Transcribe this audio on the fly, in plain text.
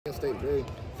State, very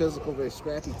physical, very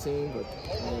scrappy team, but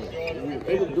we were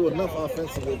able to do enough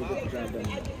offensively to get the job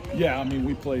done. Yeah, I mean,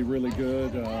 we played really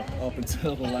good up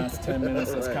until the last 10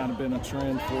 minutes. That's kind of been a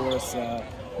trend for us.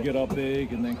 Get up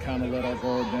big and then kind of let our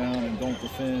guard down and don't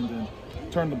defend and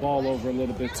turn the ball over a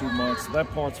little bit too much. So that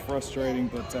part's frustrating,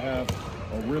 but to have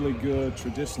a really good,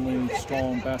 traditionally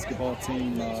strong basketball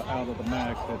team out of the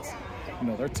MAC that's, you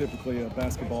know, they're typically a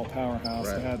basketball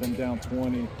powerhouse. To have them down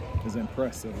 20 is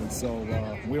impressive. And so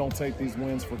we don't take these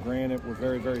wins for granted. We're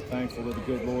very, very thankful to the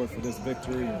good Lord for this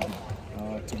victory.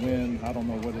 And to win, I don't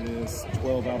know what it is,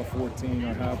 12 out of 14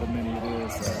 or however many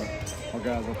it is. Our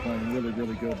guys are playing really,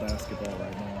 really good basketball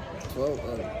right now.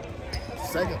 Well,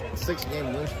 second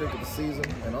 6-game win streak of the season,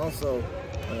 and also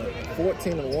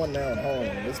 14-1 now at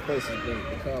home. This place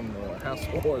has become house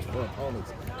of horrors for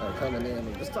opponents coming in.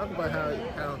 And just talk about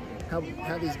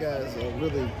how these guys are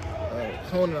really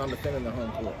honing on defending the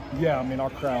home court. Yeah, I mean,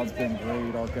 our crowd's been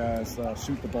great. Our guys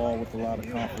shoot the ball with a lot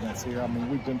of confidence here. I mean,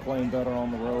 we've been playing better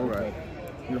on the road, but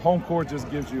your home court just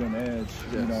gives you an edge,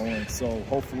 you know, and so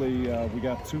hopefully we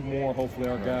got 2 more. Hopefully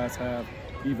our guys have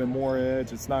even more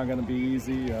edge. It's not going to be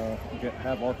easy.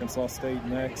 Have Arkansas State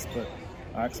next, but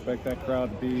I expect that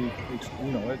crowd to be,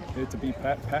 you know, it to be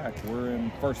packed. We're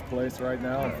in first place right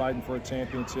now and fighting for a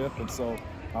championship, and so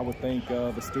I would think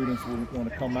the students would want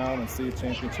to come out and see a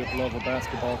championship-level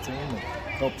basketball team and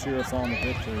help cheer us on the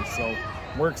victory. So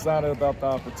we're excited about the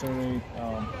opportunity.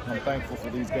 I'm thankful for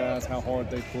these guys, how hard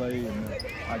they play, and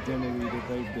the identity that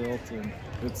they've built, and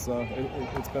it's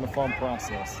been a fun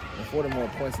process. And 40 more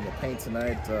points in the paint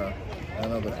tonight. I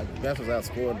know the bench was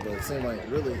outscored, but it seemed like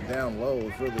really down low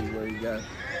is really where you got,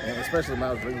 and especially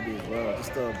Miles Rigby as well.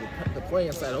 Just the play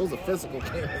inside, it was a physical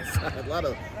game inside, a lot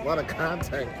of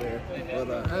contact there.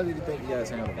 But how do you think you guys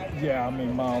handled it? Yeah, I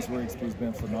mean, Miles Rigsby's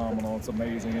been phenomenal. It's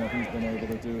amazing what he's been able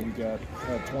to do. He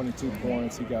had 22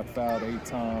 points. He got fouled 8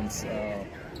 times.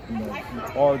 You know,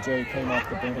 RJ came off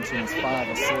the bench and was 5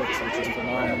 of 6, which is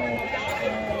phenomenal.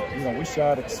 You know, we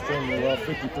shot extremely well,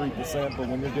 53%, but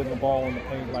when you're getting the ball in the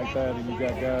paint like that and you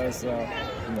got guys, you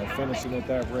know, finishing at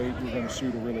that rate, you're going to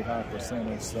shoot a really high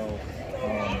percentage. So,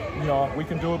 you know, we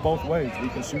can do it both ways. We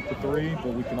can shoot the 3,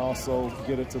 but we can also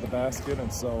get it to the basket.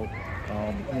 And so,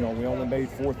 you know, we only made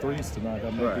 4 threes tonight.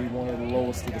 That may be one of the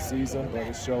lowest of the season, but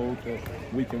it showed that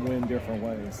we can win different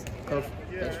ways. Coach,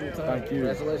 thanks for your time. Thank you.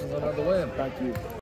 Congratulations on another win. Thank you.